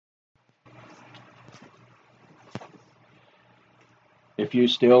If you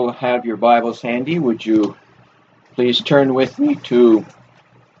still have your Bibles handy, would you please turn with me to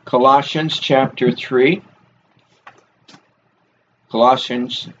Colossians chapter 3.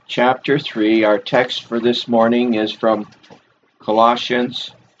 Colossians chapter 3. Our text for this morning is from Colossians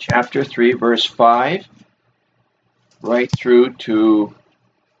chapter 3, verse 5, right through to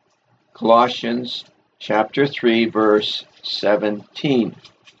Colossians chapter 3, verse 17.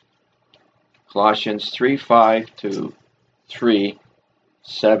 Colossians 3:5 to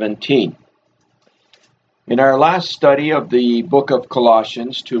 3:17. In our last study of the book of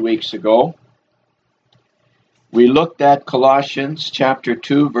Colossians 2 weeks ago, we looked at Colossians chapter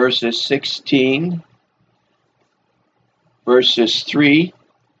 2, verses 16, verses 3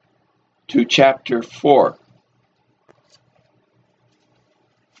 to chapter 4.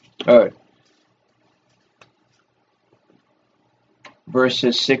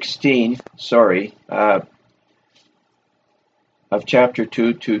 Verses 16, of chapter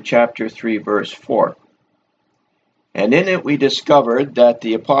 2 to chapter 3, verse 4. And in it we discovered that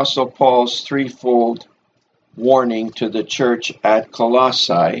the Apostle Paul's threefold warning to the church at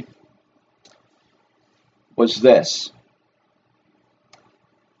Colossae was this.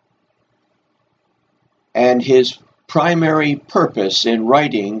 And his primary purpose in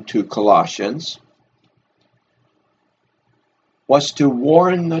writing to Colossians was to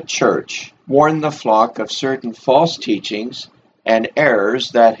warn the church, warn the flock of certain false teachings and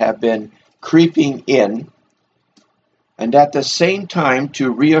errors that have been creeping in, and at the same time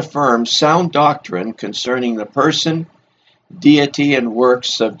to reaffirm sound doctrine concerning the person, deity, and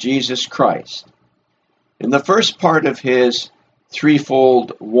works of Jesus Christ. In the first part of his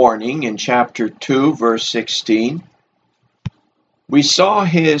threefold warning in chapter 2, verse 16, we saw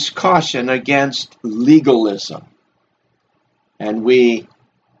his caution against legalism. And we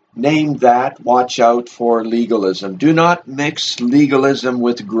named that, watch out for legalism. Do not mix legalism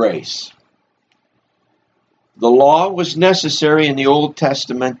with grace. The law was necessary in the Old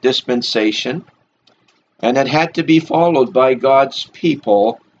Testament dispensation, and it had to be followed by God's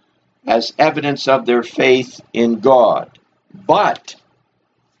people as evidence of their faith in God. But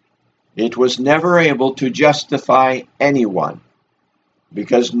it was never able to justify anyone,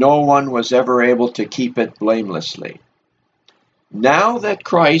 because no one was ever able to keep it blamelessly. Now that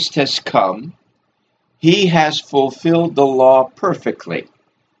Christ has come, he has fulfilled the law perfectly,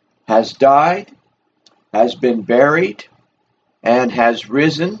 has died, has been buried, and has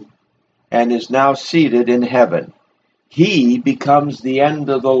risen, and is now seated in heaven. He becomes the end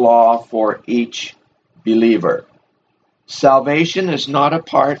of the law for each believer. Salvation is not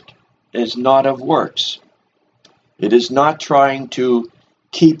of works. It is not trying to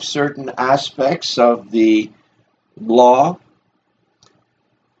keep certain aspects of the law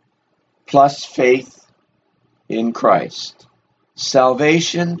plus faith in Christ.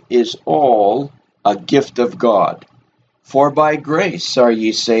 Salvation is all a gift of God. For by grace are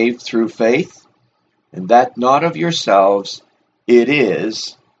ye saved through faith, and that not of yourselves, it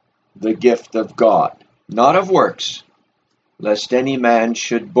is the gift of God, not of works, lest any man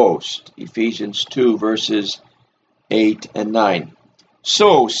should boast. Ephesians 2, verses 8 and 9.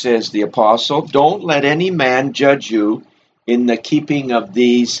 So, says the apostle, don't let any man judge you in the keeping of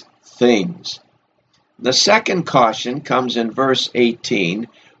these things. The second caution comes in verse 18.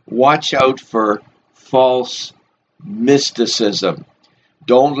 Watch out for false mysticism.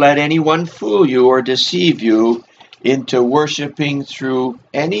 Don't let anyone fool you or deceive you into worshiping through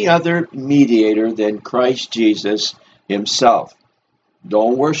any other mediator than Christ Jesus himself.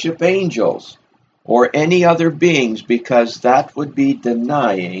 Don't worship angels or any other beings, because that would be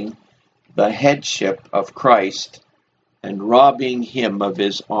denying the headship of Christ and robbing him of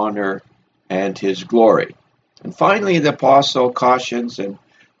his honor and his glory. And finally, the apostle cautions in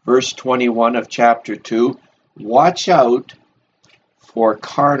verse 21 of chapter 2, watch out for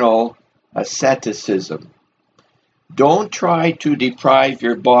carnal asceticism. Don't try to deprive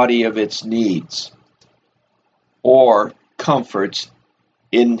your body of its needs or comforts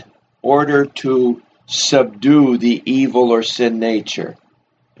in order to subdue the evil or sin nature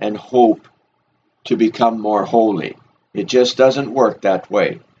and hope to become more holy. It just doesn't work that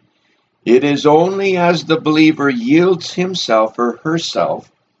way. It is only as the believer yields himself or herself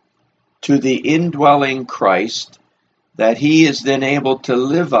to the indwelling Christ that he is then able to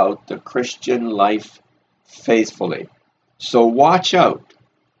live out the Christian life faithfully. So watch out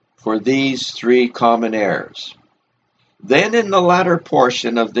for these three common errors. Then in the latter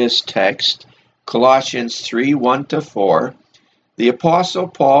portion of this text, Colossians 3, 1 to 4, the Apostle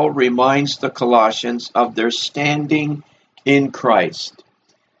Paul reminds the Colossians of their standing in Christ.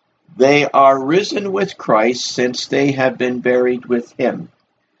 They are risen with Christ, since they have been buried with him.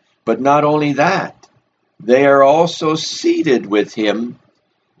 But not only that, they are also seated with him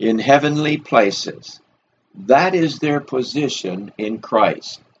in heavenly places. That is their position in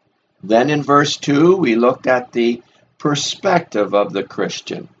Christ. Then in verse 2, we looked at the perspective of the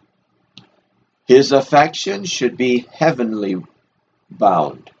Christian. His affection should be heavenly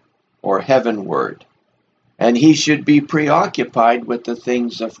bound, or heavenward, and he should be preoccupied with the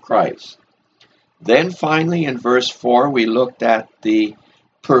things of Christ. Then finally in verse 4, we looked at the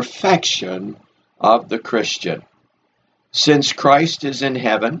perfection of the Christian. Since Christ is in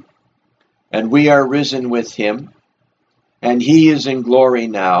heaven, and we are risen with him, and he is in glory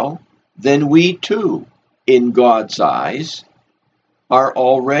now, then we too, in God's eyes, are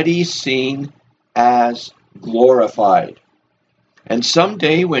already seen as glorified. And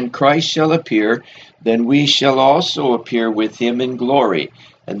someday when Christ shall appear, then we shall also appear with him in glory.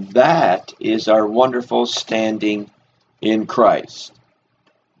 And that is our wonderful standing in Christ.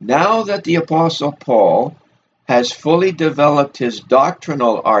 Now that the Apostle Paul has fully developed his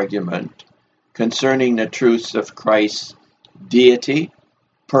doctrinal argument concerning the truths of Christ's deity,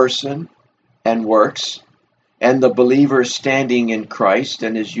 person, and works, and the believer standing in Christ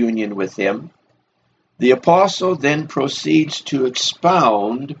and his union with him, the apostle then proceeds to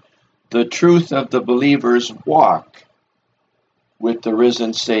expound the truth of the believer's walk with the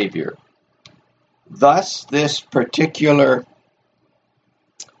risen Savior. Thus, this particular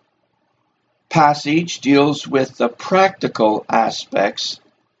passage deals with the practical aspects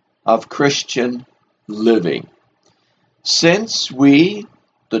of Christian living. Since we,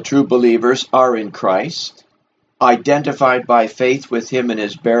 the true believers, are in Christ, identified by faith with him in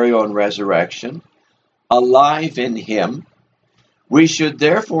his burial and resurrection, alive in him, we should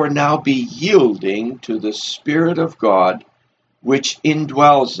therefore now be yielding to the Spirit of God which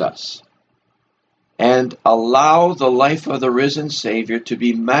indwells us, and allow the life of the risen Savior to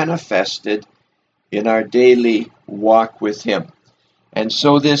be manifested in our daily walk with him. And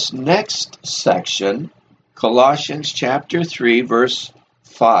so this next section, Colossians chapter 3, verse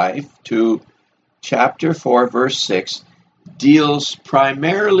 5 to chapter 4, verse 6, deals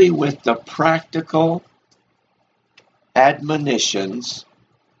primarily with the practical admonitions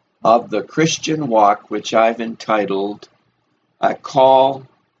of the Christian walk, which I've entitled A Call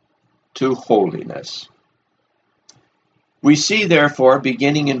to Holiness. We see, therefore,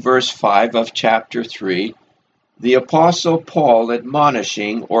 beginning in verse 5 of chapter 3, the Apostle Paul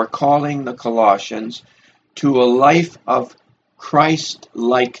admonishing or calling the Colossians to a life of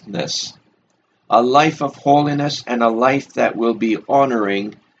Christ-likeness, a life of holiness, and a life that will be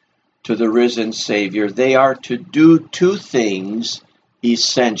honoring to the risen Savior. They are to do two things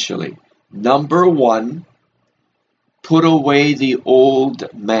essentially. Number one, put away the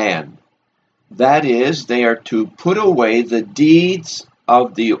old man. That is, they are to put away the deeds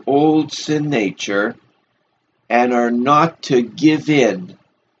of the old sin nature and are not to give in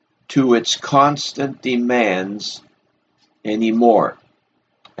to its constant demands anymore.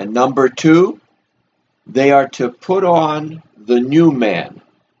 And number two, they are to put on the new man.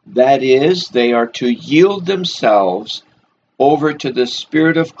 That is, they are to yield themselves over to the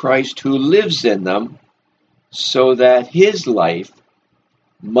Spirit of Christ who lives in them, so that his life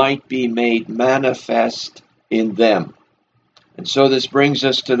might be made manifest in them. And so this brings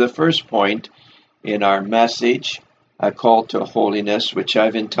us to the first point in our message, A Call to Holiness, which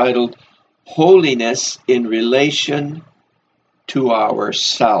I've entitled Holiness in Relation to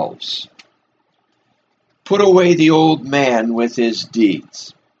Ourselves. Put away the old man with his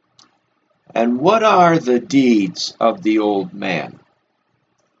deeds. And what are the deeds of the old man?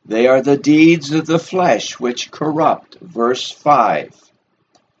 They are the deeds of the flesh which corrupt. Verse 5.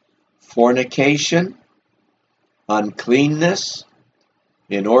 Fornication, uncleanness,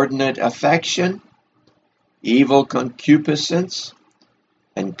 inordinate affection, evil concupiscence,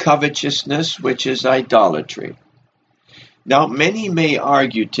 and covetousness, which is idolatry. Now, many may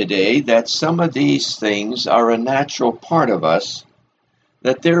argue today that some of these things are a natural part of us,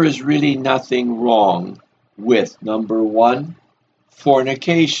 that there is really nothing wrong with. Number one,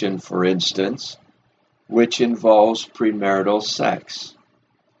 fornication, for instance, which involves premarital sex.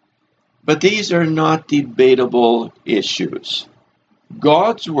 But these are not debatable issues.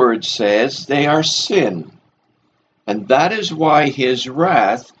 God's word says they are sin, and that is why his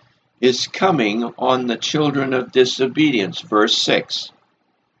wrath is coming on the children of disobedience. Verse 6.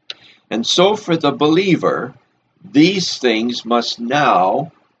 And so for the believer, these things must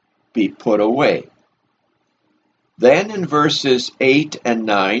now be put away. Then in verses 8 and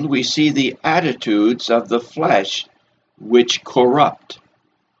 9, we see the attitudes of the flesh which corrupt.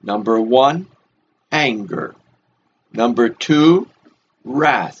 Number 1, anger. Number 2,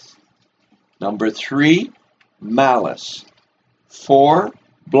 wrath. Number 3, malice. 4,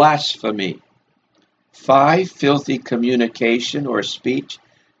 blasphemy. 5, filthy communication or speech.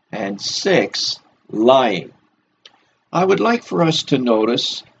 And 6, lying. I would like for us to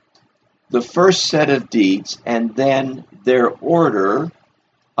notice the first set of deeds and then their order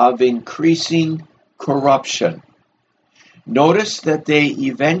of increasing corruption. Notice that they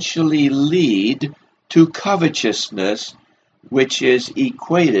eventually lead to covetousness, which is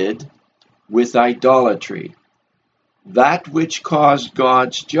equated with idolatry, that which caused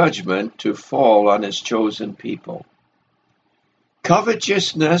God's judgment to fall on his chosen people.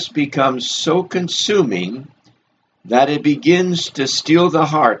 Covetousness becomes so consuming that it begins to steal the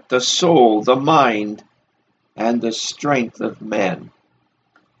heart, the soul, the mind, and the strength of man.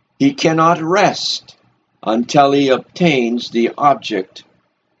 He cannot rest until he obtains the object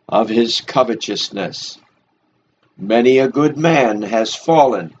of his covetousness. Many a good man has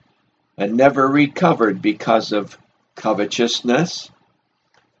fallen and never recovered because of covetousness.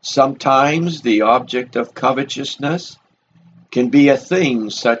 Sometimes the object of covetousness can be a thing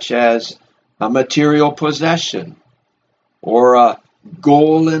such as a material possession or a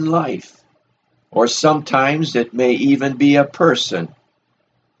goal in life, or sometimes it may even be a person,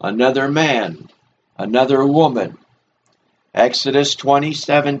 another man, another woman. Exodus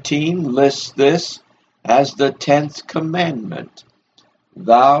 20:17 lists this as the 10th commandment.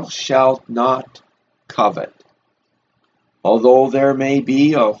 Thou shalt not covet. Although there may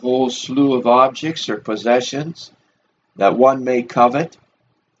be a whole slew of objects or possessions that one may covet,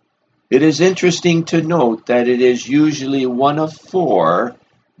 it is interesting to note that it is usually one of 4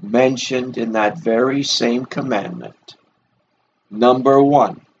 mentioned in that very same commandment. Number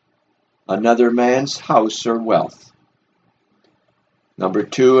 1, another man's house or wealth. Number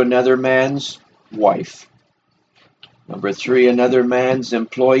 2, another man's wife. Number 3, another man's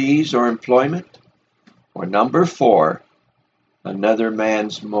employees or employment. Or number 4, another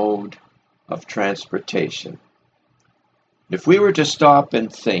man's mode of transportation. If we were to stop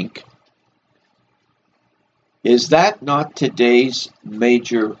and think, is that not today's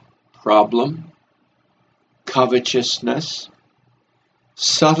major problem? Covetousness,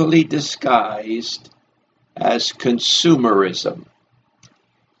 subtly disguised as consumerism.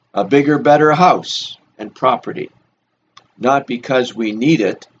 A bigger, better house and property, not because we need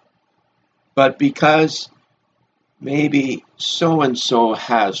it, but because maybe so-and-so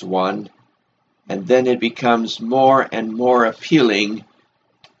has one, and then it becomes more and more appealing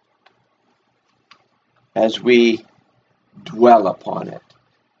as we dwell upon it.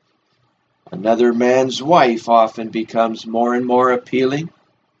 Another man's wife often becomes more and more appealing.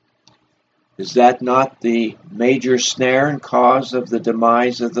 Is that not the major snare and cause of the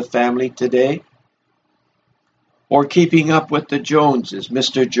demise of the family today? Or keeping up with the Joneses.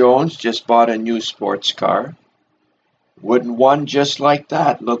 Mr. Jones just bought a new sports car. Wouldn't one just like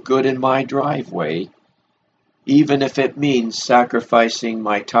that look good in my driveway, even if it means sacrificing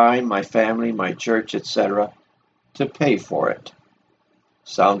my time, my family, my church, etc., to pay for it?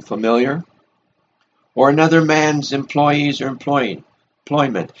 Sound familiar? Or another man's employees or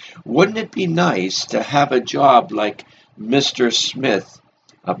employment. Wouldn't it be nice to have a job like Mr. Smith,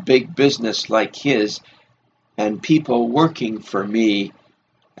 a big business like his, and people working for me,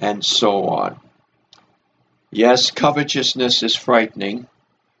 and so on? Yes, covetousness is frightening.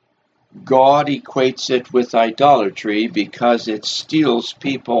 God equates it with idolatry because it steals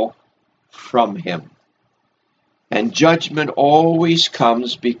people from him. And judgment always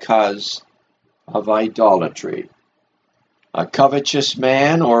comes because of idolatry. A covetous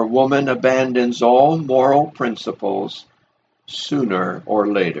man or woman abandons all moral principles sooner or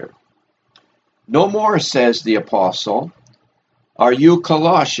later. No more, says the apostle, are you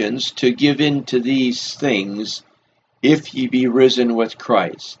Colossians to give in to these things, if ye be risen with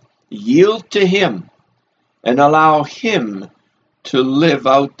Christ. Yield to him and allow him to live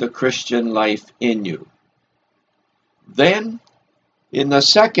out the Christian life in you. Then, in the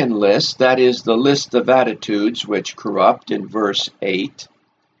second list, that is the list of attitudes which corrupt in verse 8,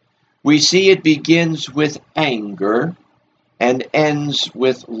 we see it begins with anger and ends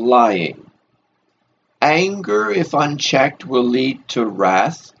with lying. Anger, if unchecked, will lead to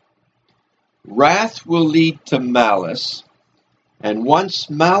wrath. Wrath will lead to malice. And once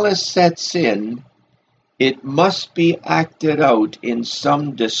malice sets in, it must be acted out in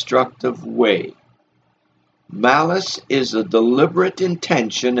some destructive way. Malice is a deliberate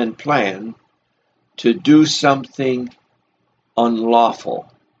intention and plan to do something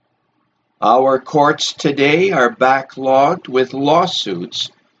unlawful. Our courts today are backlogged with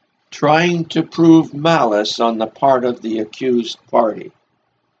lawsuits trying to prove malice on the part of the accused party.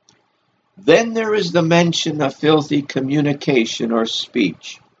 Then there is the mention of filthy communication or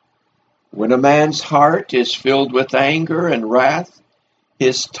speech. When a man's heart is filled with anger and wrath,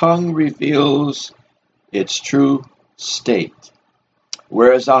 his tongue reveals its true state.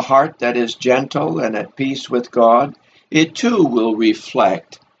 Whereas a heart that is gentle and at peace with God, it too will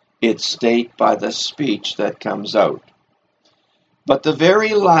reflect its state by the speech that comes out. But the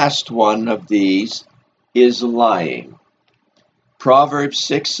very last one of these is lying. Proverbs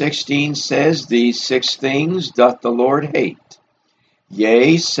 6:16 says, "These 6 things doth the Lord hate.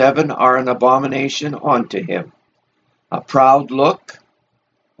 Yea, 7 are an abomination unto him: a proud look,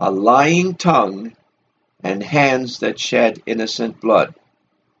 a lying tongue, and hands that shed innocent blood.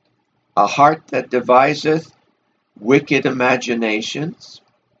 A heart that deviseth wicked imaginations,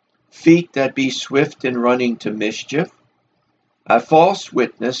 feet that be swift in running to mischief, a false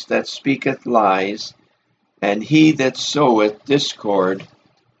witness that speaketh lies, and he that soweth discord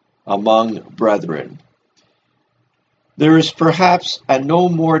among brethren." There is perhaps a no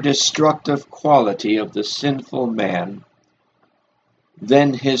more destructive quality of the sinful man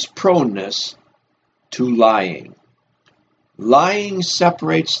than his proneness to lying. Lying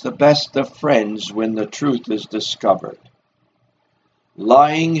separates the best of friends when the truth is discovered.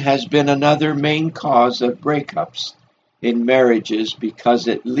 Lying has been another main cause of breakups in marriages because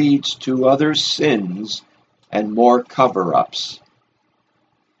it leads to other sins and more cover-ups.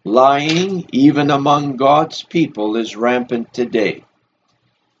 Lying, even among God's people, is rampant today.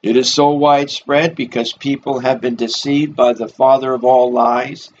 It is so widespread because people have been deceived by the father of all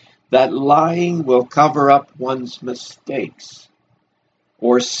lies that lying will cover up one's mistakes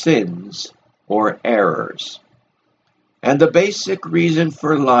or sins or errors. And the basic reason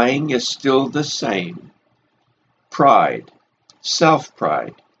for lying is still the same: pride,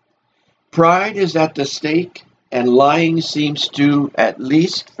 self-pride. Pride is at the stake, and lying seems to, at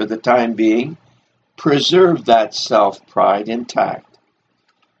least for the time being, preserve that self-pride intact.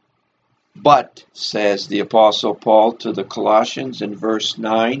 But, says the Apostle Paul to the Colossians in verse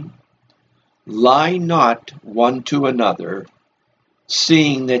 9, "Lie not one to another,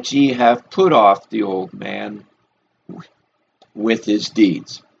 seeing that ye have put off the old man with his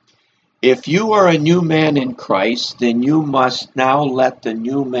deeds." If you are a new man in Christ, then you must now let the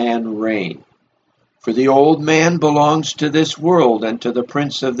new man reign. For the old man belongs to this world and to the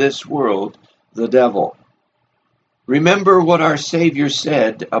prince of this world, the devil. Remember what our Savior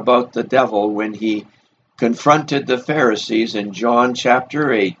said about the devil when he confronted the Pharisees in John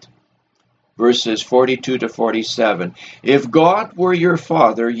chapter 8, verses 42 to 47. "If God were your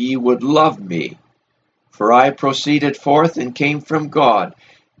Father, ye would love me, for I proceeded forth and came from God.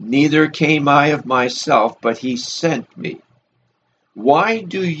 Neither came I of myself, but he sent me. Why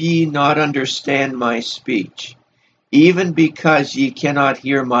do ye not understand my speech? Even because ye cannot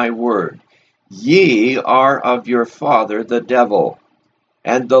hear my word. Ye are of your father the devil,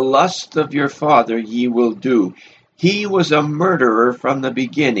 and the lust of your father ye will do. He was a murderer from the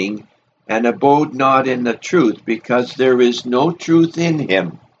beginning, and abode not in the truth, because there is no truth in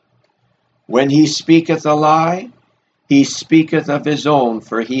him. When he speaketh a lie, he speaketh of his own,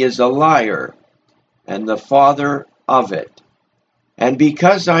 for he is a liar, and the father of it. And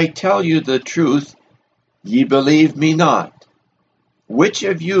because I tell you the truth, ye believe me not. Which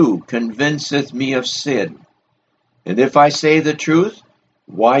of you convinceth me of sin? And if I say the truth,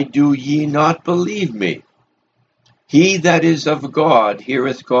 why do ye not believe me? He that is of God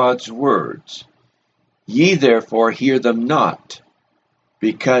heareth God's words. Ye therefore hear them not,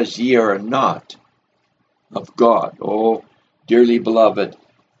 because ye are not of God." Oh, dearly beloved,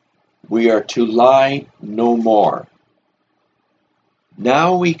 we are to lie no more.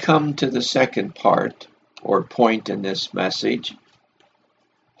 Now we come to the second part, or point in this message: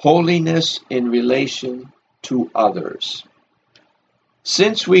 holiness in relation to others.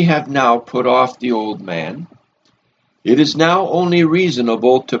 Since we have now put off the old man, it is now only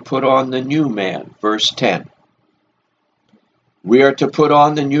reasonable to put on the new man. Verse 10. We are to put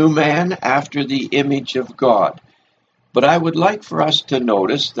on the new man after the image of God. But I would like for us to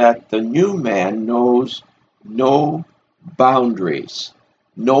notice that the new man knows no boundaries,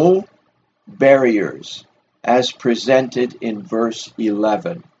 no barriers, as presented in verse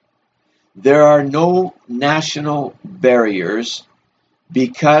 11. There are no national barriers,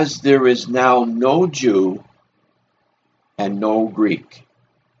 because there is now no Jew and no Greek.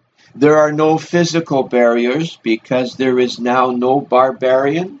 There are no physical barriers, because there is now no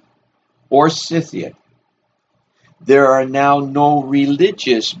barbarian or Scythian. There are now no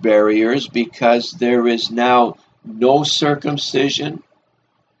religious barriers, because there is now no circumcision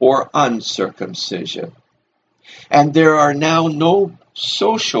or uncircumcision. And there are now no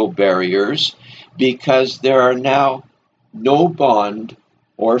social barriers, because there are now no bond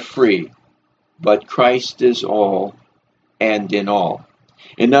or free, but Christ is all and in all.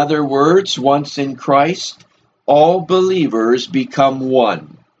 In other words, once in Christ, all believers become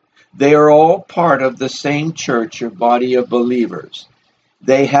one. They are all part of the same church or body of believers.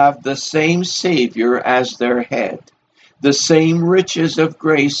 They have the same Savior as their head, the same riches of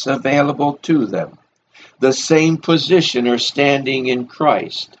grace available to them, the same position or standing in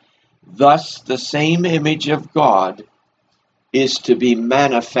Christ. Thus, the same image of God is to be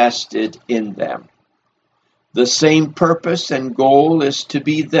manifested in them. The same purpose and goal is to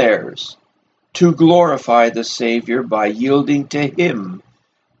be theirs, to glorify the Savior by yielding to Him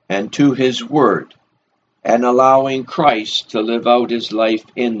and to His Word, and allowing Christ to live out His life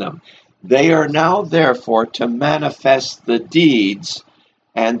in them. They are now, therefore, to manifest the deeds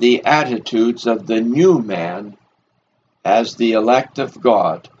and the attitudes of the new man as the elect of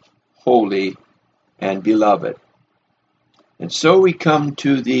God, holy and beloved. And so we come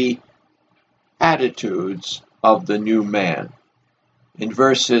to the attitudes of the new man in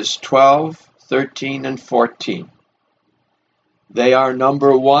verses 12, 13, and 14. They are: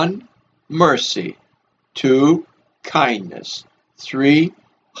 number 1, mercy; 2, kindness; 3,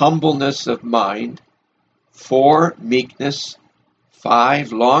 humbleness of mind; 4, meekness;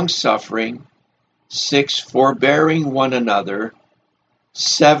 5, long-suffering; 6, forbearing one another;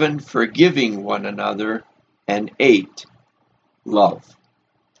 7, forgiving one another; and 8, love.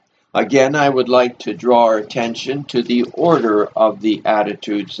 Again, I would like to draw our attention to the order of the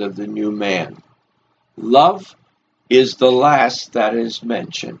attitudes of the new man. Love is the last that is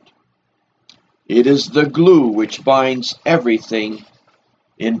mentioned. It is the glue which binds everything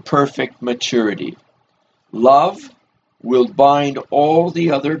in perfect maturity. Love will bind all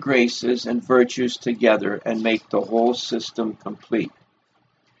the other graces and virtues together and make the whole system complete.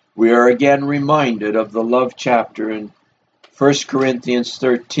 We are again reminded of the love chapter in 1 Corinthians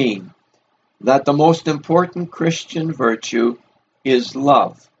 13, that the most important Christian virtue is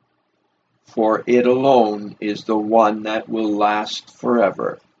love, for it alone is the one that will last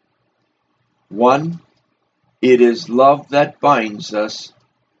forever. 1, it is love that binds us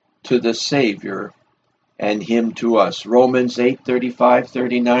to the Savior and Him to us. Romans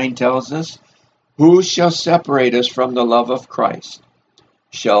 8:35-39 tells us, "Who shall separate us from the love of Christ?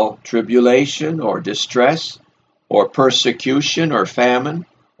 Shall tribulation or distress, or persecution or famine,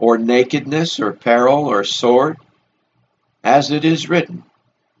 or nakedness or peril or sword? As it is written,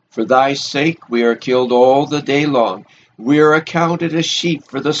 for thy sake we are killed all the day long. We are accounted as sheep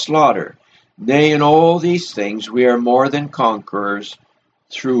for the slaughter. Nay, in all these things we are more than conquerors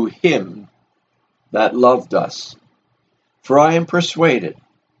through Him that loved us. For I am persuaded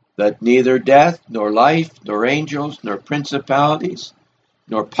that neither death, nor life, nor angels, nor principalities,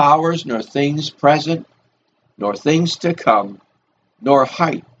 nor powers, nor things present, nor things to come, nor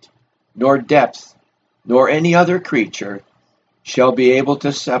height, nor depth, nor any other creature shall be able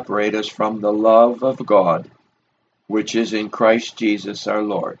to separate us from the love of God, which is in Christ Jesus our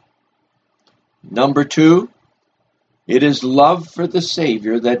Lord." Number 2, it is love for the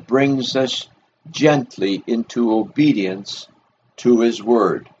Savior that brings us gently into obedience to His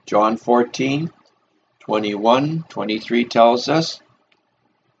Word. John 14:21-23 tells us,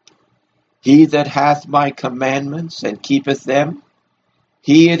 "He that hath my commandments and keepeth them,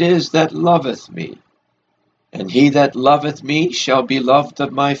 he it is that loveth me. And he that loveth me shall be loved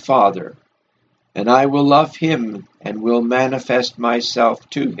of my Father. And I will love him, and will manifest myself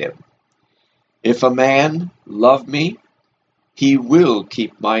to him. If a man love me, he will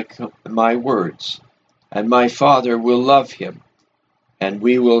keep my words, and my Father will love him, and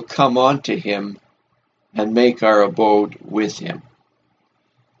we will come unto him and make our abode with him."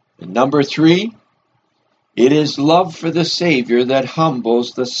 And number 3, it is love for the Savior that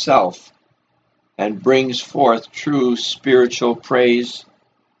humbles the self and brings forth true spiritual praise,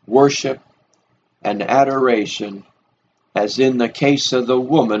 worship, and adoration, as in the case of the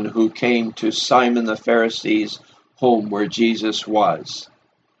woman who came to Simon the Pharisee's home where Jesus was.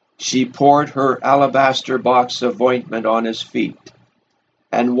 She poured her alabaster box of ointment on his feet,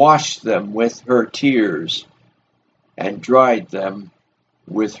 and washed them with her tears, and dried them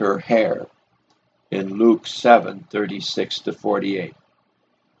with her hair, in Luke 7:36-48.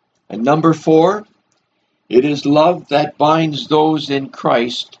 And number 4, it is love that binds those in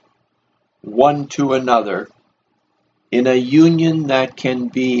Christ one to another in a union that can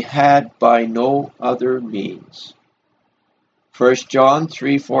be had by no other means. 1 John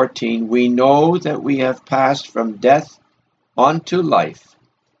 3:14, "We know that we have passed from death unto life,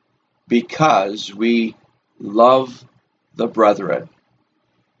 because we love the brethren.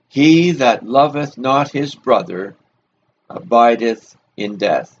 He that loveth not his brother abideth in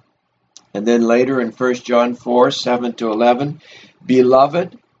death. And then later in 1 John 4:7-11,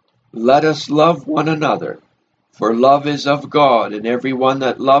 Beloved, let us love one another, for love is of God, and every one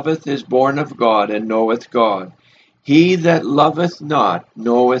that loveth is born of God, and knoweth God. He that loveth not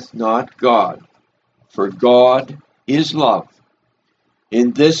knoweth not God, for God is love.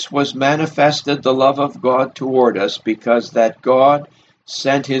 In this was manifested the love of God toward us, because that God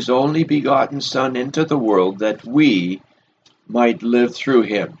sent his only begotten Son into the world, that we might live through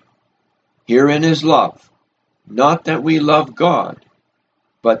him. Herein is love, not that we love God,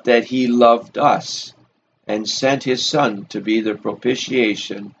 but that he loved us, and sent his Son to be the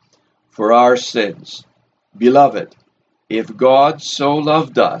propitiation for our sins. Beloved, if God so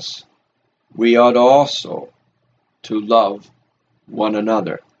loved us, we ought also to love one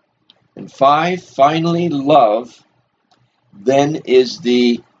another. And finally, love then is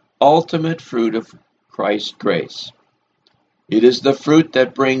the ultimate fruit of Christ's grace. It is the fruit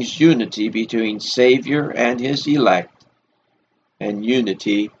that brings unity between Savior and his elect, and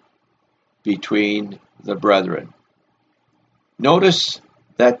unity between the brethren. Notice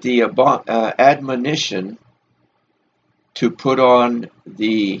that the admonition to put on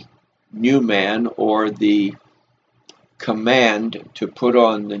the new man, or the command to put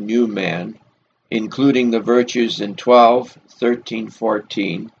on the new man, including the virtues in 12, 13,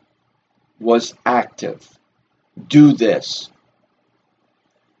 14, was active. Do this.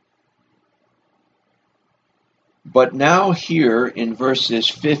 But now here in verses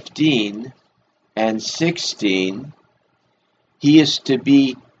 15 and 16, he is to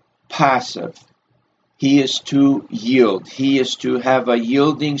be passive. He is to yield. He is to have a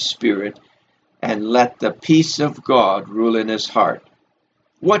yielding spirit and let the peace of God rule in his heart.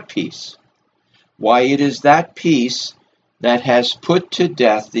 What peace? Why, it is that peace that has put to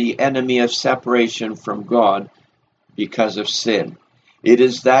death the enemy of separation from God because of sin. It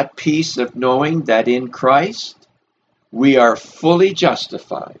is that peace of knowing that in Christ we are fully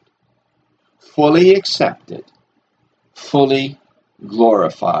justified, fully accepted, fully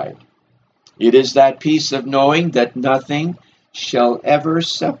glorified. It is that peace of knowing that nothing shall ever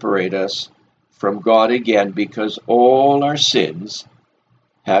separate us from God again, because all our sins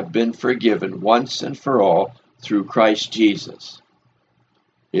have been forgiven once and for all through Christ Jesus.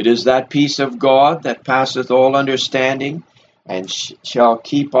 It is that peace of God that passeth all understanding, and shall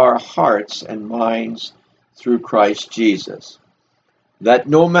keep our hearts and minds through Christ Jesus. That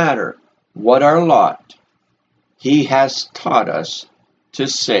no matter what our lot, he has taught us to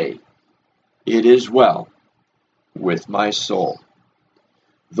say, "It is well with my soul."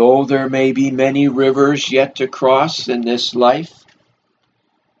 Though there may be many rivers yet to cross in this life,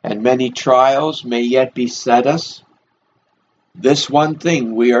 and many trials may yet beset us, this one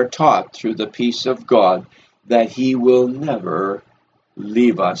thing we are taught through the peace of God, that he will never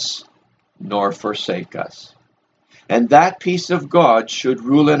leave us nor forsake us. And that peace of God should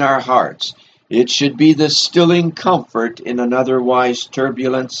rule in our hearts. It should be the stilling comfort in an otherwise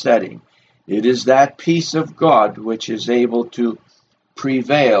turbulent setting. It is that peace of God which is able to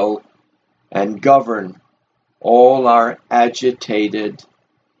prevail and govern all our agitated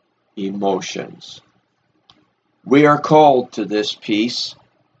emotions. We are called to this peace,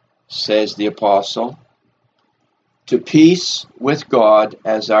 says the apostle, to peace with God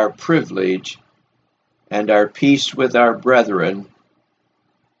as our privilege, and our peace with our brethren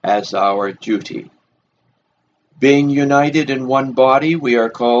as our duty. Being united in one body, we are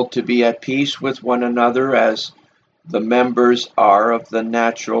called to be at peace with one another as the members are of the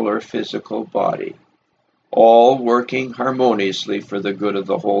natural or physical body, all working harmoniously for the good of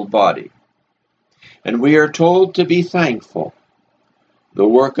the whole body. And we are told to be thankful. The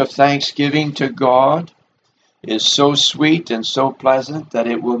work of thanksgiving to God is so sweet and so pleasant that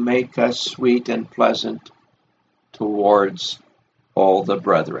it will make us sweet and pleasant towards all the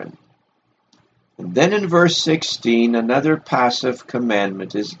brethren. And then in verse 16, another passive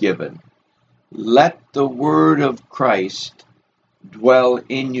commandment is given. Let the word of Christ dwell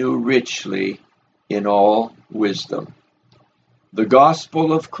in you richly in all wisdom. The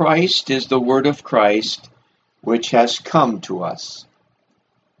gospel of Christ is the word of Christ which has come to us.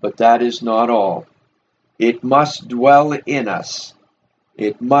 But that is not all. It must dwell in us.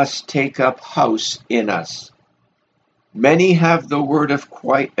 It must take up house in us. Many have the word of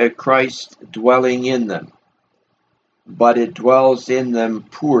Christ dwelling in them, but it dwells in them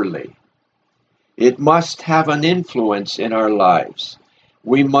poorly. It must have an influence in our lives.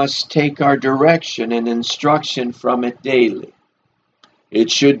 We must take our direction and instruction from it daily. It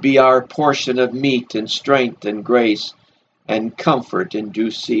should be our portion of meat and strength and grace and comfort in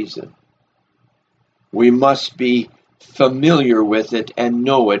due season. We must be familiar with it and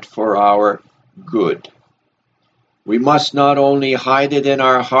know it for our good. We must not only hide it in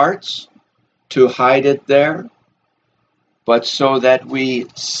our hearts, to hide it there, but so that we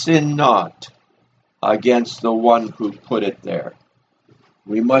sin not against the one who put it there.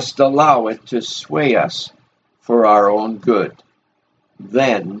 We must allow it to sway us for our own good.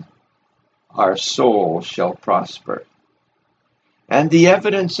 Then our soul shall prosper. And the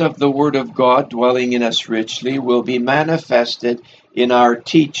evidence of the Word of God dwelling in us richly will be manifested in our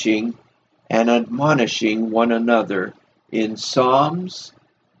teaching and admonishing one another in psalms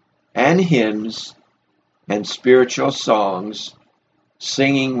and hymns and spiritual songs,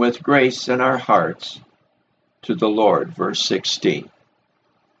 singing with grace in our hearts to the Lord. Verse 16.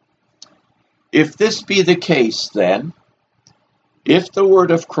 If this be the case, then, if the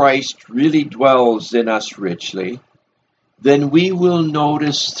word of Christ really dwells in us richly, then we will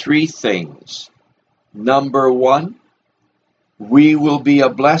notice three things. Number one, we will be a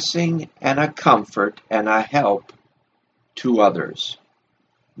blessing and a comfort and a help to others.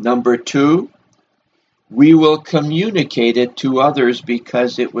 Number two, we will communicate it to others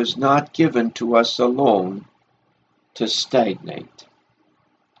because it was not given to us alone to stagnate.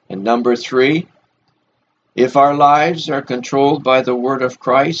 And number three, if our lives are controlled by the word of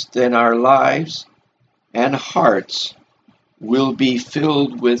Christ, then our lives and hearts will be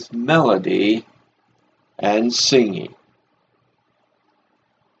filled with melody and singing.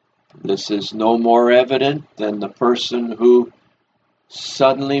 This is no more evident than the person who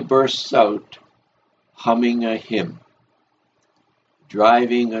suddenly bursts out humming a hymn,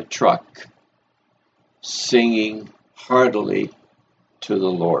 driving a truck, singing heartily to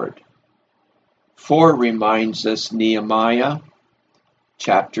the Lord. For reminds us Nehemiah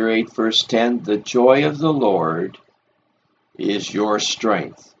chapter 8 verse 10, the joy of the Lord is your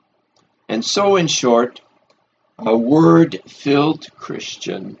strength. And so in short, a word-filled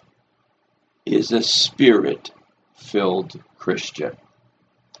Christian is a spirit-filled Christian.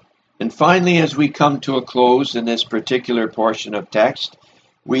 And finally, as we come to a close in this particular portion of text,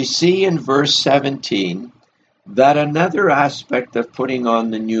 we see in verse 17 that another aspect of putting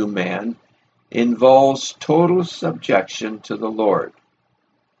on the new man involves total subjection to the Lord.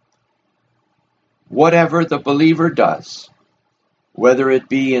 Whatever the believer does, whether it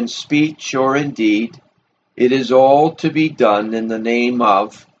be in speech or in deed, it is all to be done in the name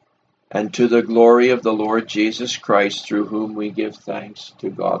of and to the glory of the Lord Jesus Christ, through whom we give thanks to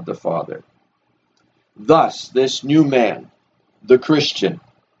God the Father. Thus, this new man, the Christian,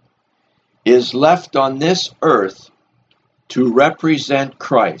 is left on this earth to represent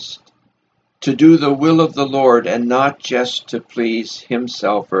Christ, to do the will of the Lord and not just to please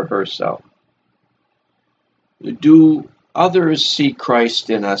himself or herself. Do others see Christ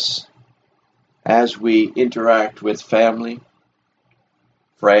in us as we interact with family,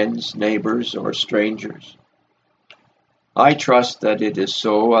 friends, neighbors, or strangers? I trust that it is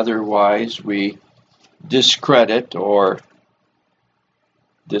so, otherwise we discredit or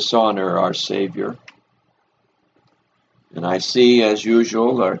dishonor our Savior. And I see, as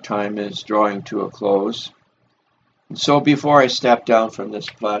usual, our time is drawing to a close. And so before I step down from this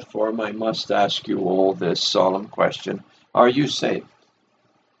platform, I must ask you all this solemn question. Are you saved?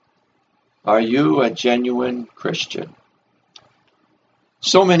 Are you a genuine Christian?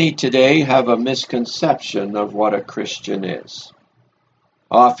 So many today have a misconception of what a Christian is.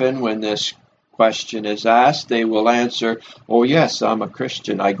 Often when this question is asked, they will answer, oh yes, I'm a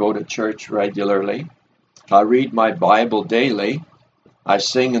Christian. I go to church regularly. I read my Bible daily. I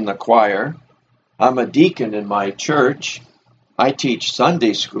sing in the choir. I'm a deacon in my church. I teach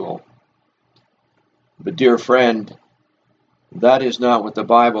Sunday school. But dear friend, that is not what the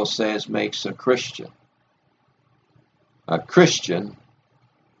Bible says makes a Christian. A Christian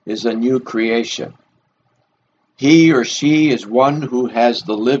is a new creation. He or she is one who has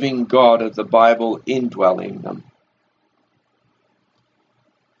the living God of the Bible indwelling them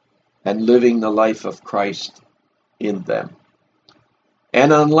and living the life of Christ in them.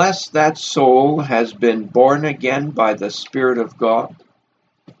 And unless that soul has been born again by the Spirit of God,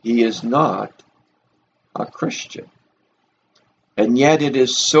 he is not a Christian. And yet it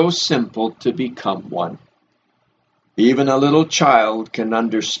is so simple to become one. Even a little child can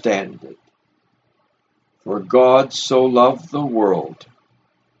understand it. For God so loved the world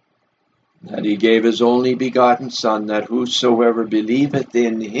that he gave his only begotten Son, that whosoever believeth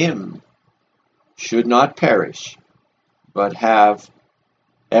in him should not perish, but have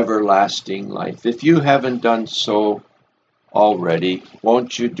everlasting life. If you haven't done so, already,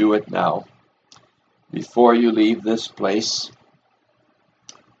 won't you do it now? Before you leave this place,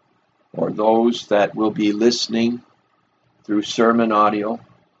 or those that will be listening through sermon audio,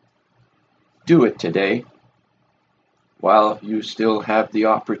 do it today while you still have the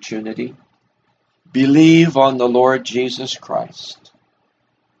opportunity. Believe on the Lord Jesus Christ.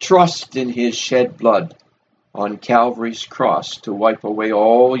 Trust in his shed blood on Calvary's cross to wipe away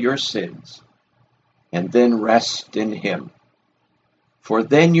all your sins, and then rest in him. For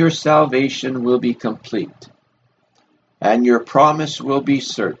then your salvation will be complete, and your promise will be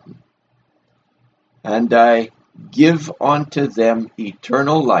certain. And I give unto them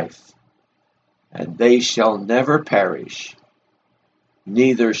eternal life, and they shall never perish,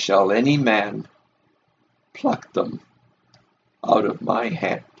 neither shall any man pluck them out of my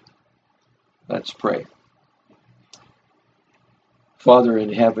hand. Let's pray. Father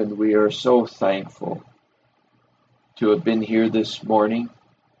in heaven, we are so thankful to have been here this morning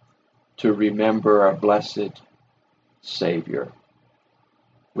to remember our blessed Savior.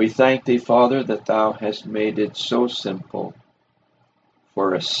 We thank thee, Father, that thou hast made it so simple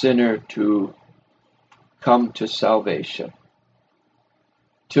for a sinner to come to salvation,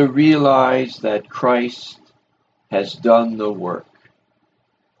 to realize that Christ has done the work.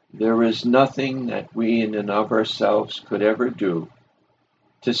 There is nothing that we in and of ourselves could ever do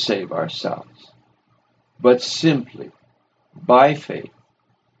to save ourselves, but simply by faith,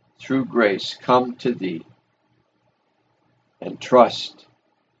 through grace, come to thee and trust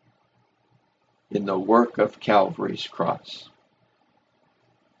in the work of Calvary's cross.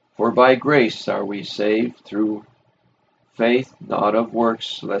 For by grace are we saved through faith, not of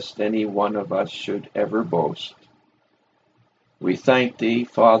works, lest any one of us should ever boast. We thank thee,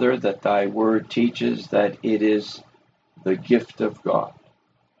 Father, that thy word teaches that it is the gift of God.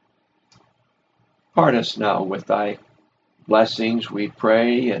 Part us now with thy blessings, we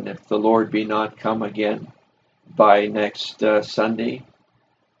pray, and if the Lord be not come again by next Sunday,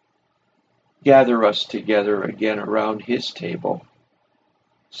 gather us together again around his table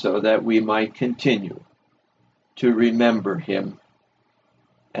so that we might continue to remember him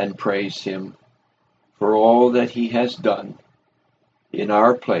and praise him for all that he has done in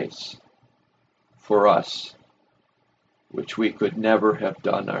our place for us, which we could never have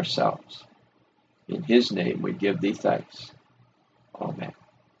done ourselves. In his name we give thee thanks. Amen.